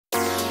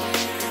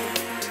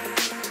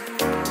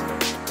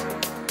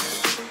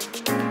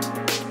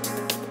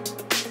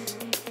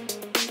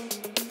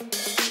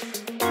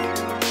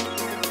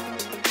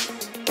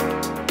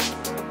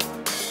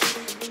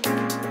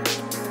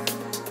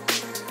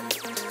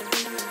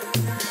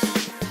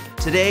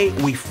Today,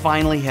 we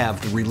finally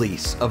have the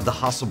release of the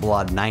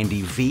Hasselblad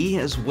 90V,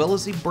 as well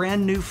as a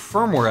brand new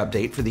firmware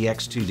update for the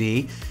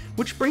X2D,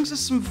 which brings us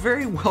some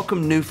very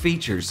welcome new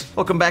features.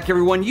 Welcome back,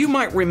 everyone. You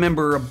might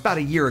remember about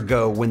a year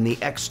ago when the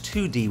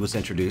X2D was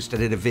introduced. I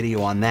did a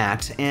video on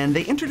that, and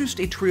they introduced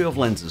a trio of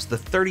lenses, the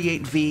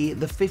 38V,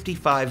 the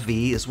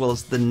 55V, as well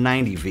as the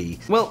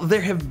 90V. Well,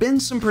 there have been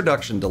some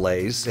production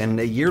delays,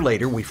 and a year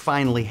later, we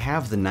finally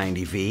have the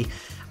 90V.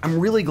 I'm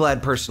really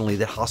glad personally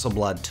that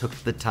Hasselblad took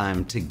the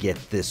time to get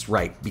this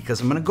right, because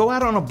I'm going to go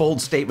out on a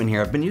bold statement here.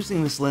 I've been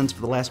using this lens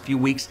for the last few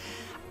weeks.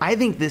 I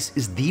think this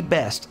is the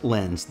best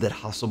lens that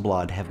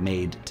Hasselblad have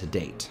made to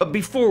date. But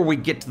before we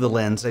get to the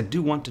lens, I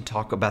do want to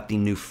talk about the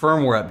new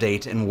firmware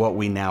update and what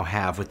we now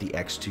have with the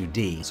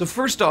X2D. So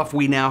first off,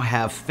 we now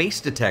have face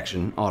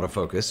detection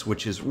autofocus,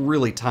 which is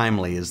really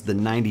timely as the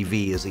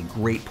 90V is a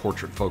great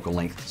portrait focal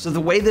length. So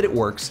the way that it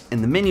works,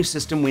 in the menu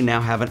system, we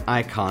now have an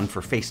icon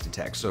for face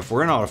detect. So if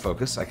we're in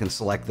autofocus, I can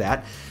select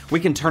that. We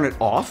can turn it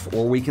off,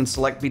 or we can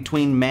select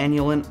between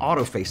manual and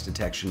auto face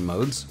detection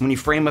modes. When you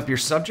frame up your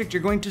subject,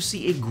 you're going to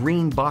see a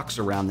green box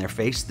around their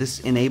face. This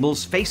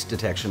enables face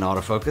detection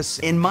autofocus.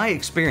 In my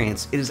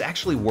experience, it has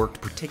actually worked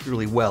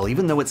particularly well.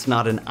 Even though it's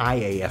not an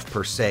IAF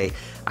per se,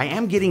 I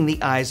am getting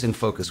the eyes in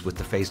focus with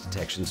the face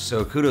detection,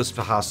 so kudos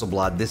to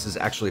Hasselblad. This is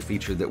actually a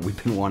feature that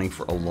we've been wanting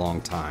for a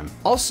long time.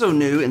 Also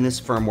new in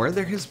this firmware,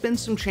 there has been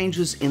some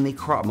changes in the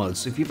crop mode.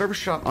 So if you've ever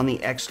shot on the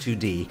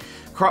X2D,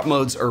 crop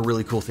modes are a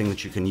really cool thing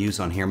that you can use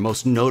on here,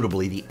 most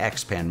notably the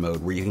X-Pan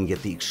mode, where you can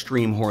get the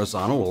extreme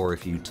horizontal, or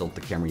if you tilt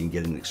the camera, you can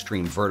get an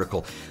extreme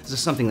vertical. This is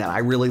something that I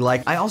really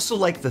like. I also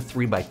like the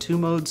 3x2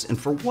 modes, and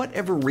for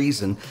whatever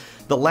reason,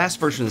 the last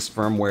version of this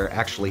firmware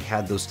actually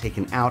had those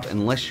taken out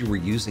unless you were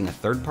using a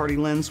third-party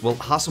lens. Well,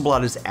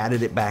 Hasselblad has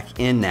added it back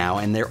in now,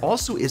 and there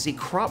also is a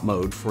crop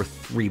mode for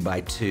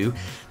 3x2.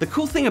 The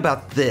cool thing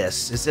about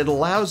this is it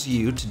allows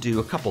you to do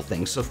a couple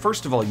things. So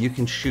first of all, you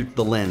can shoot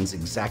the lens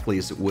exactly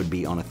as it would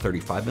be on a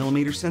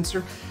 35mm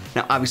sensor.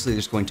 Now, obviously,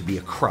 there's going to be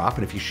a crop,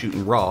 and if you shoot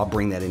in RAW,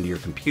 bring that into your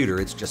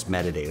computer. It's just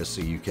metadata,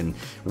 so you can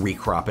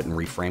recrop it and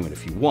reframe it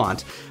if you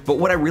want. But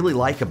what I really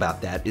like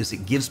about that is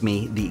it gives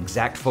me the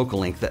exact focal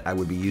length that I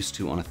would be used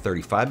to on a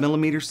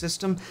 35mm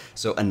system.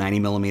 So a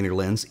 90mm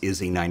lens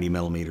is a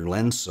 90mm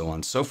lens, so on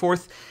and so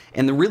forth.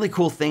 And the really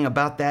cool thing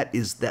about that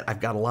is that I've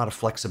got a lot of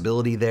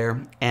flexibility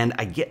there, and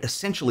I get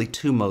essentially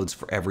two modes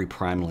for every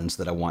prime lens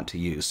that I want to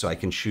use. So I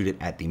can shoot it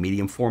at the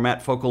medium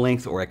format focal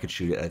length, or I could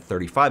shoot it at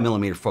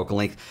 35mm focal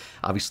length.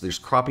 Obviously there's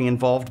cropping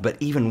involved, but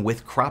even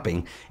with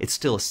cropping, it's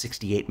still a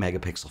 68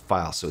 megapixel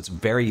file. So it's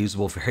very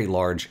usable, very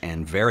large,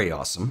 and very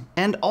awesome.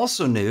 And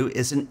also new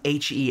is an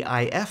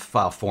HEIF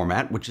file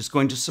format, which is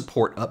going to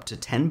support up to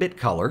 10-bit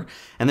color.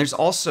 And there's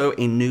also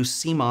a new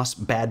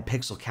CMOS bad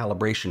pixel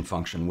calibration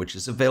function, which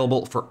is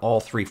available for all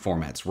three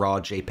formats, RAW,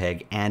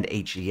 JPEG, and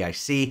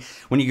HEIC.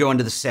 When you go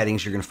into the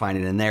settings, you're going to find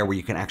it in there where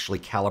you can actually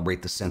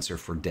calibrate the sensor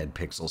for dead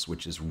pixels,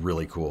 which is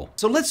really cool.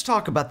 So let's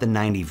talk about the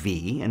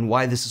 90V and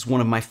why this is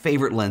one of my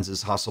favorite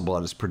lenses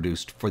Hasselblad has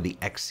produced for the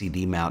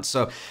XCD mount.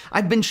 So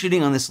I've been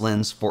shooting on this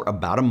lens for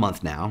about a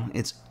month now.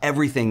 It's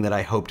everything that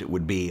I hoped it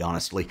would be,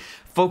 honestly.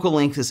 Focal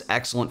length is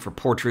excellent for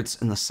portraits,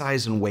 and the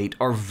size and weight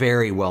are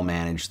very well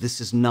managed.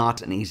 This is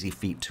not an easy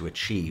feat to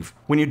achieve.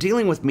 When you're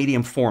dealing with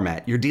medium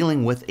format, you're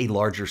dealing with a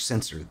larger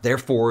sensor.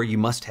 Therefore, you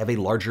must have a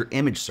larger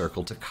image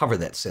circle to cover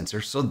that sensor,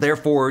 so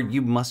therefore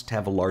you must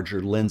have larger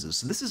lenses.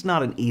 So this is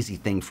not an easy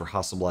thing for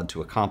Hasselblad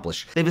to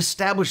accomplish. They've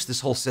established this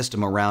whole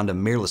system around a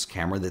mirrorless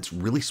camera that's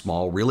really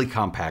small, really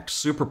compact,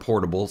 super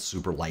portable,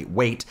 super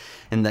lightweight,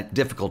 and the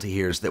difficulty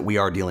here is that we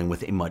are dealing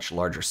with a much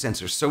larger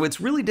sensor. So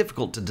it's really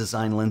difficult to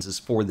design lenses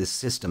for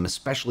this system,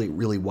 especially at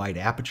really wide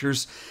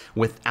apertures,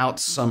 without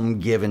some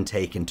give and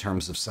take in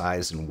terms of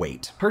size and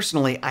weight.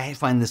 Personally, I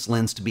find this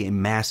lens to be a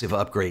massive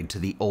upgrade to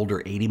the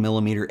older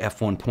 80mm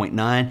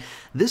f1.9.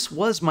 This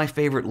was my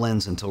favorite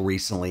lens until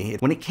recently.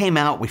 When it came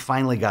out, we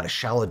finally got a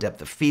shallow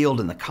depth of field,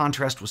 and the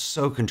contrast was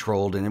so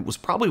controlled, and it was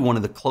probably one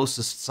of the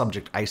closest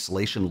subject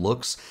isolation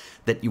looks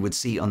that you would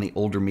see on the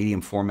older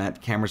medium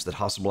format cameras that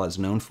Hasselblad is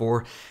known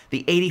for.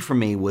 The 80 for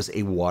me was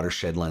a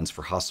watershed lens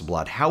for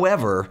Hasselblad.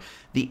 However,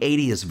 the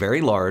 80 is very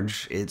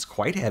large, it's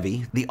quite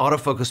heavy, the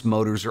autofocus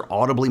motors are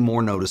audibly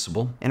more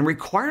noticeable, and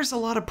requires a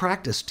lot of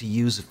practice to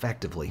use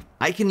effectively.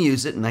 I can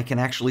use it and I can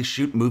actually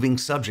shoot moving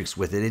subjects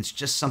with it. It's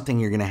just something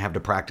you're gonna have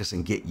to practice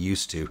and get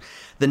used to.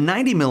 The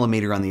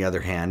 90mm, on the other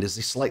hand, is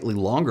a slightly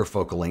longer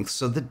focal length,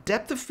 so the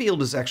depth of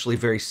field is actually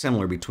very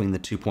similar between the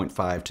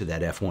 2.5 to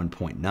that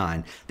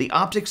f1.9. The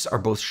optics are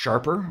both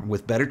sharper,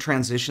 with better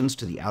transitions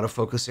to the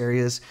autofocus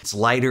areas. It's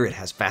lighter, it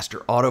has faster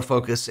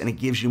autofocus, and it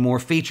gives you more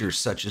features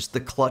such as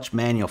the clutch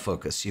manual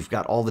focus. You've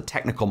got all the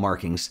technical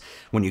markings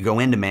when you go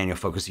into manual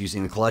focus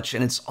using the clutch,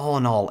 and it's all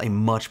in all a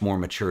much more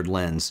matured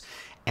lens.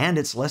 and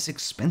it's less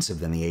expensive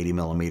than the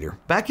 80mm.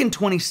 Back in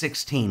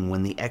 2016,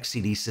 when the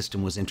XCD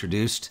system was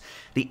introduced,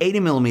 the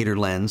 80mm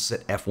lens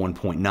at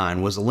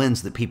f1.9 was a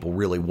lens that people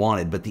really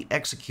wanted, but the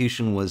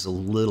execution was a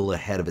little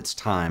ahead of its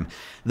time.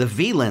 The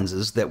V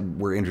lenses that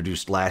were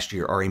introduced last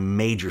year are a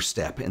major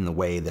step in the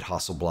way that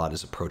Hasselblad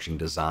is approaching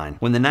design.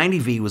 When the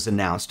 90V was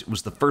announced, it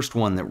was the first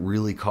one that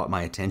really caught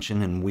my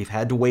attention, and we've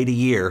had to wait a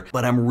year,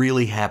 but I'm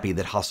really happy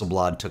that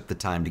Hasselblad took the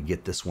time to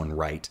get this one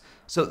right.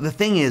 So the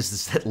thing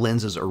is that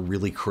lenses are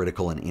really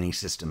critical in any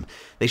system.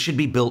 They should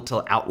be built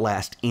to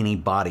outlast any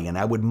body, and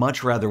I would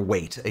much rather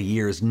wait. A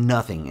year is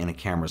nothing in a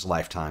camera's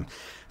lifetime.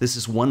 This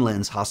is one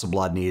lens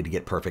Hasselblad needed to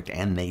get perfect,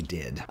 and they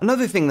did.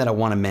 Another thing that I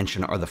want to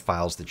mention are the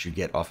files that you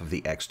get off of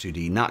the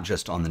X2D, not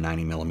just on the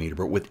 90mm,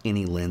 but with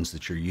any lens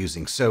that you're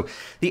using. So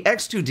the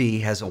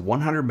X2D has a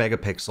 100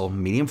 megapixel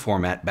medium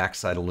format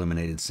backside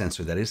illuminated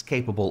sensor that is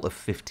capable of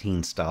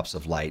 15 stops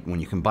of light.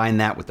 When you combine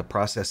that with the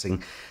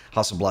processing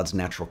Hasselblad's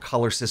natural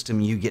color system,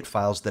 you get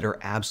files that are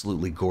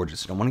absolutely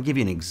gorgeous. And I want to give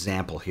you an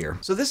example here.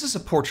 So this is a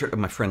portrait of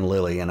my friend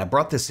Lily, and I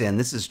brought this in.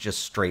 This is just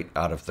straight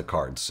out of the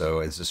card. So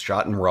it's a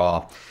shot in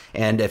RAW.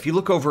 And if you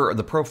look over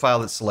the profile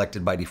that's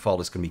selected by default,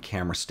 it's going to be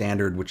camera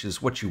standard, which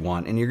is what you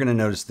want. And you're going to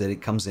notice that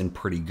it comes in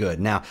pretty good.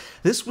 Now,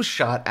 this was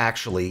shot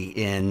actually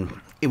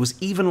it was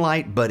even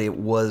light, but it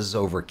was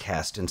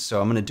overcast. And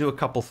so I'm going to do a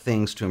couple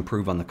things to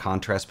improve on the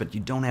contrast, but you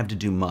don't have to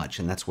do much.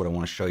 And that's what I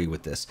want to show you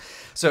with this.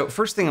 So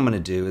first thing I'm going to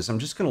do is I'm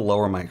just going to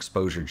lower my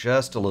exposure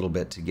just a little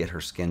bit to get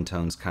her skin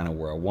tones kind of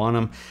where I want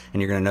them.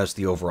 And you're going to notice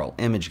the overall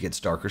image gets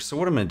darker. So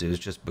what I'm going to do is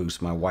just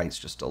boost my whites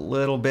just a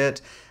little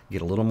bit,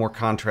 get a little more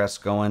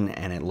contrast going,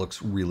 and it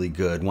looks really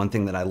good. One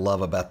thing that I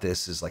love about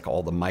this is like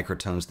all the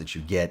microtones that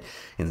you get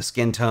in the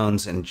skin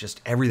tones, and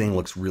just everything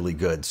looks really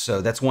good.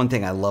 So that's one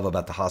thing I love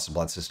about the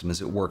Hasselblad system,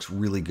 is it works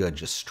really good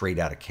just straight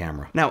out of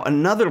camera. Now,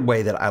 another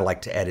way that I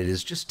like to edit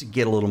is just to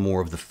get a little more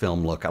of the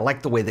film look. I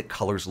like the way that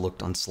colors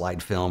looked on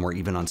slide film or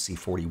even on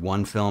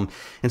C41 film.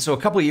 And so a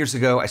couple of years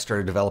ago, I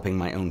started developing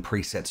my own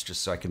presets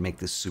just so I could make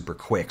this super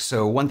quick.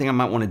 So one thing I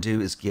might want to do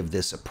is give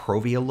this a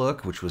Provia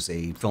look, which was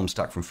a film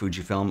stock from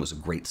Fujifilm. It was a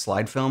great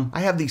slide film.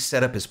 I have these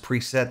set up as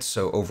presets,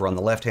 so over on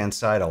the left-hand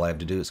side, all I have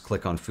to do is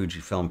click on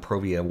Fujifilm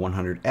Provia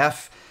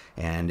 100F,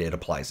 and it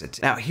applies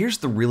it. Now, here's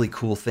the really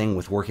cool thing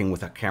with working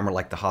with a camera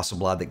like the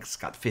Hasselblad that's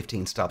got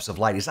 15 stops of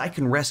light, is I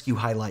can rescue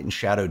highlight and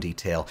shadow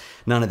detail.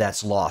 None of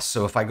that's lost.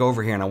 So if I go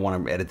over here and I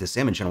want to edit this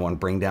image and I want to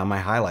bring down my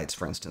highlights,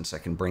 for instance, I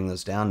can bring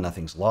those down,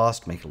 nothing's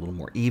lost, make it a little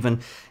more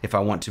even. If I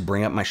want to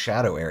bring up my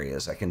shadow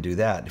areas, I can do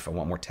that if I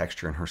want more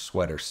texture in her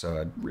sweater. So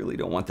I really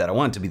don't want that. I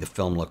want it to be the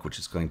film look, which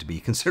is going to be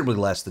considerably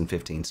less than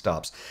 15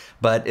 stops.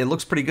 But it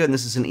looks pretty good, and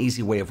this is an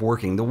easy way of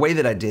working. The way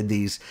that I did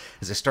these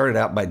is I started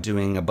out by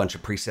doing a bunch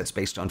of presets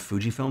based on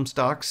Fujifilm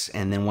stocks,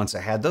 and then once I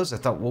had those, I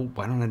thought, well,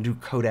 why don't I do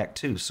Kodak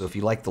too? So if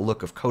you like the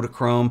look of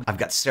Kodachrome, I've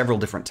got several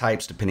different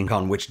types depending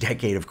on which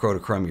decade of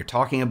Kodachrome you're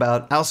talking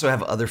about. I also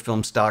have other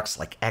film stocks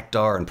like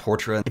Ektar and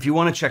Portra. If you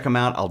want to check them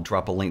out, I'll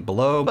drop a link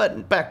below.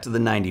 But back to the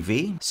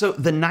 90V. So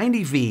the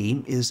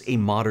 90V is a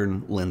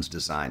modern lens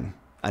design.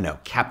 I know,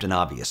 Captain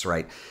Obvious,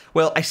 right?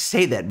 Well, I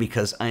say that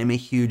because I am a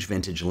huge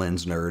vintage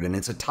lens nerd, and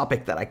it's a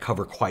topic that I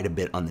cover quite a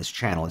bit on this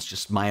channel. It's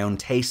just my own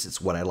taste,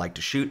 it's what I like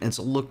to shoot, and it's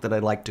a look that I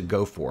like to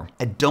go for.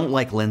 I don't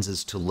like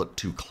lenses to look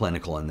too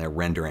clinical in their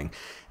rendering.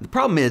 The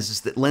problem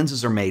is that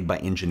lenses are made by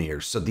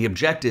engineers, so the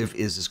objective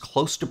is as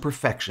close to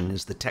perfection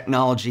as the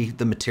technology,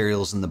 the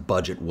materials, and the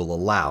budget will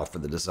allow for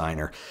the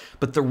designer.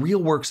 But the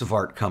real works of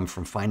art come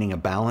from finding a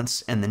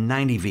balance, and the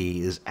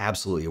 90V is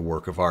absolutely a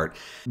work of art.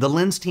 The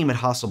lens team at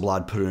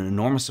Hasselblad put an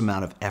enormous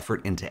amount of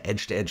effort into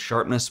edge-to-edge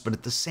sharpness, but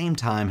at the same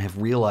time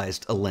have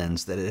realized a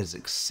lens that has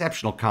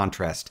exceptional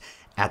contrast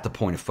at the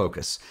point of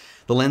focus.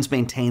 The lens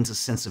maintains a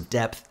sense of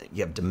depth,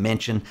 you have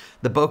dimension.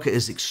 The bokeh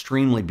is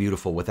extremely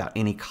beautiful without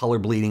any color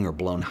bleeding or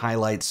blown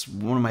highlights.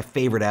 One of my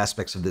favorite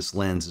aspects of this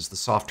lens is the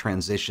soft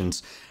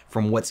transitions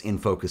from what's in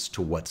focus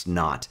to what's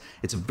not.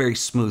 It's a very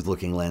smooth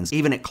looking lens.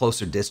 Even at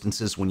closer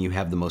distances, when you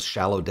have the most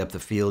shallow depth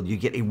of field, you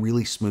get a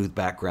really smooth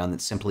background that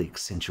simply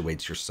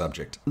accentuates your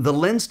subject. The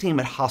lens team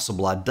at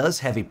Hasselblad does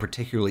have a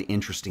particularly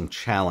interesting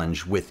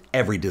challenge with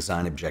every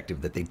design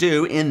objective that they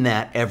do, in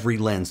that every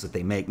lens that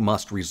they make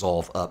must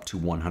resolve up to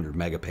 100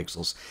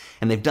 megapixels.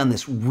 And they've done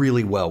this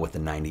really well with the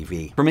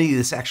 90V. For me,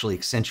 this actually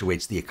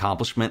accentuates the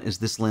accomplishment, as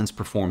this lens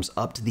performs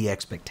up to the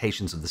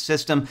expectations of the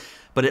system,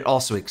 but it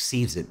also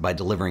exceeds it by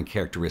delivering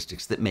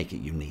characteristics that make it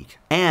unique.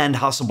 And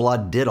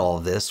Hasselblad did all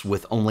of this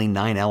with only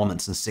 9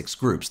 elements and 6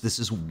 groups. This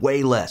is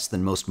way less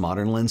than most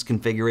modern lens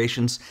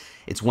configurations.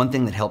 It's one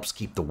thing that helps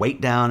keep the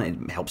weight down,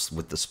 it helps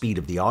with the speed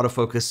of the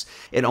autofocus.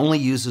 It only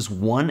uses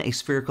 1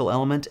 aspherical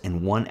element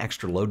and 1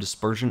 extra low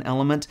dispersion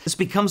element. This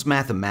becomes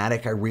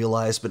mathematic, I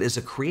realize, but as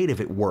a creative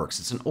it works.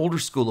 It's an older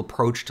school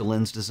approach to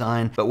lens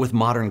design, but with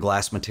modern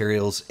glass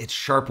materials, it's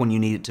sharp when you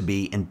need it to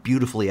be and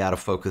beautifully out of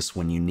focus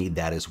when you need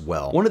that as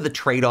well. One of the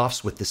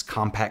trade-offs with this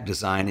compact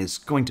design is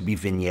going to be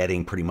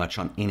vignetting pretty much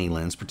on any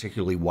lens,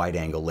 particularly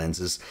wide-angle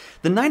lenses.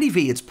 The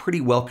 90V, it's pretty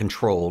well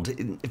controlled.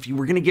 If you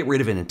were going to get rid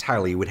of it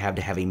entirely, you would have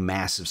to have a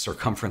massive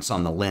circumference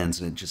on the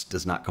lens, and it just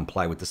does not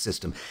comply with the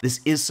system. This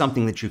is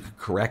something that you could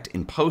correct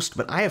in post,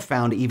 but I have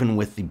found even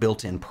with the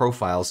built-in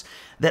profiles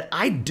that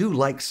I do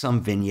like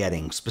some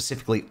vignetting,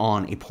 specifically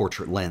on a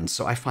portrait lens,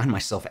 so I find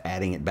myself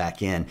adding it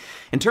back in.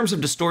 In terms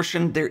of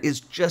distortion, there is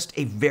just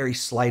a very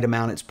slight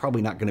amount. It's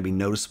probably not going to be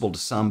noticeable to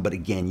some, but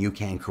again, you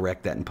can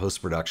correct that in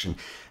post-production.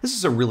 This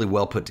is a really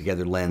well put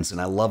together lens,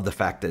 and I love the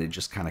fact that it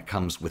just kind of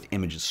comes with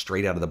images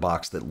straight out of the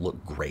box that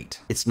look great.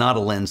 It's not a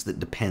lens that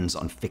depends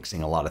on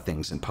fixing a lot of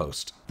things in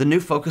post. The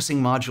new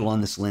focusing module on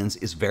this lens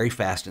is very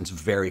fast and it's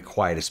very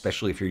quiet,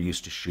 especially if you're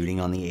used to shooting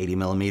on the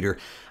 80mm.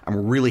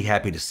 I'm really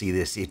happy to see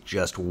this. It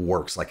just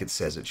works like it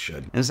says it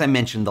should. And as I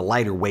mentioned, the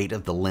lighter weight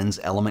of the lens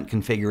element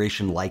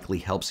configuration likely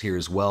helps here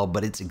as well,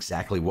 but it's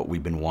exactly what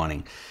we've been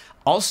wanting.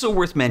 Also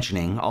worth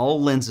mentioning,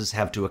 all lenses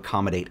have to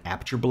accommodate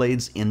aperture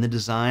blades in the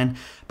design,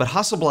 but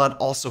Hasselblad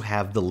also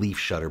have the leaf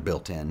shutter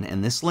built in,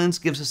 and this lens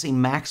gives us a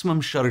maximum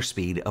shutter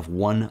speed of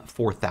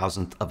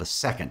 1/4000th of a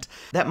second.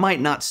 That might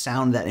not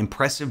sound that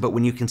impressive, but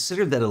when you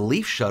consider that a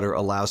leaf shutter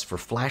allows for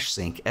flash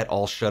sync at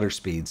all shutter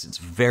speeds, it's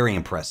very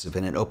impressive,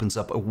 and it opens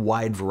up a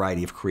wide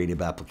variety of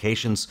creative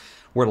applications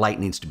where light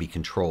needs to be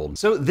controlled.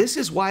 So this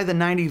is why the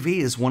 90V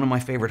is one of my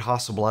favorite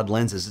Hasselblad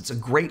lenses. It's a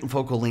great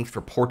focal length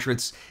for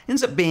portraits.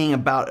 Ends up being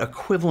about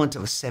equivalent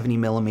of a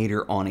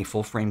 70mm on a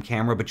full frame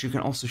camera, but you can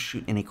also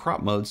shoot in a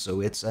crop mode,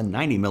 so it's a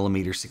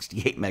 90mm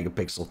 68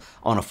 megapixel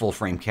on a full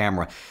frame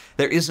camera.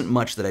 There isn't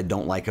much that I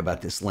don't like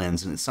about this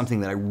lens, and it's something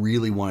that I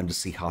really wanted to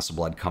see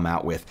Hasselblad come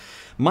out with.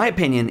 My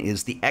opinion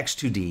is the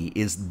X2D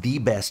is the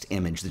best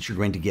image that you're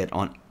going to get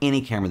on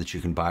any camera that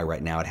you can buy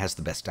right now. It has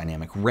the best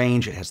dynamic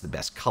range, it has the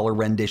best color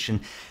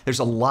rendition. There's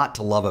a lot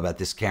to love about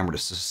this camera. To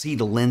see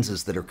the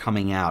lenses that are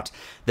coming out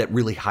that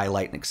really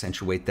highlight and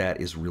accentuate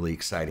that is really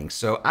exciting.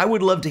 So I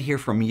would love to hear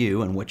from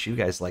you and what you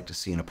guys like to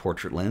see in a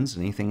portrait lens,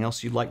 and anything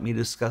else you'd like me to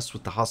discuss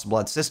with the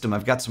Hasselblad system.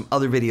 I've got some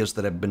other videos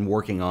that I've been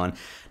working on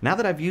now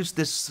that I've used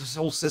this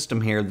whole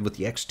system here with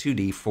the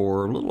X2D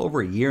for a little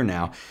over a year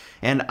now,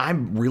 and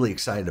I'm really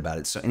excited about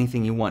it. So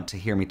anything you want to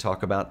hear me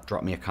talk about,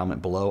 drop me a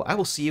comment below. I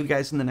will see you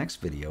guys in the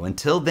next video.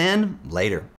 Until then, later.